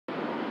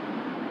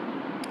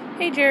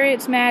Hey Jerry,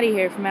 it's Maddie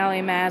here from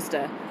Edmonton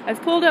Mazda.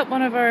 I've pulled up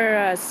one of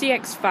our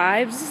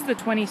CX-5s. This is the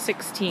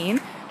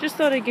 2016. Just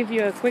thought I'd give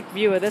you a quick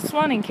view of this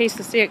one in case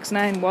the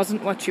CX-9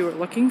 wasn't what you were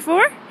looking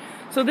for.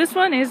 So this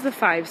one is the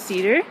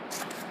 5-seater.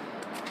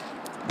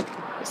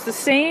 It's the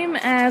same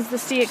as the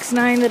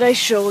CX-9 that I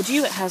showed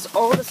you. It has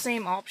all the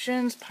same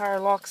options: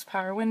 power locks,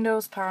 power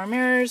windows, power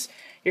mirrors,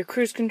 your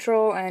cruise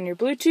control, and your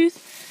Bluetooth.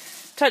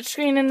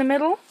 Touchscreen in the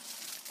middle,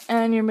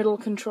 and your middle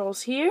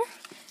controls here.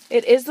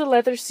 It is the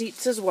leather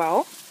seats as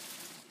well.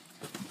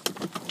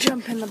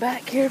 Jump in the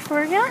back here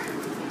for you.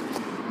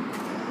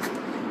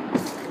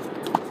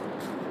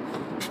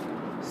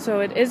 So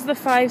it is the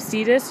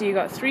 5-seater, so you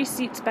got 3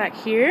 seats back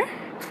here.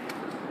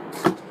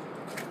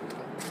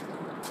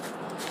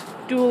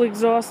 Dual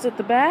exhaust at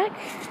the back.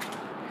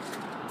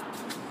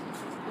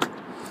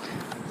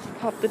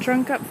 Pop the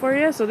trunk up for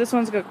you. So this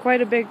one's got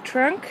quite a big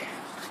trunk,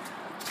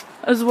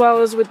 as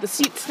well as with the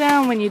seats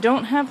down when you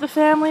don't have the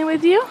family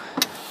with you.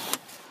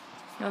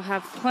 You'll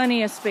have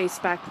plenty of space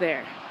back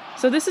there.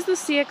 So this is the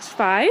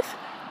CX-5.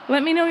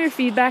 Let me know your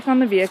feedback on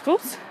the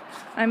vehicles.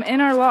 I'm in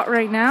our lot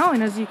right now,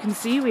 and as you can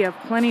see, we have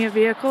plenty of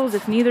vehicles.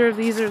 If neither of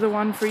these are the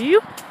one for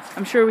you,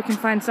 I'm sure we can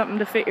find something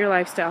to fit your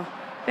lifestyle.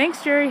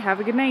 Thanks, Jerry. Have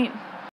a good night.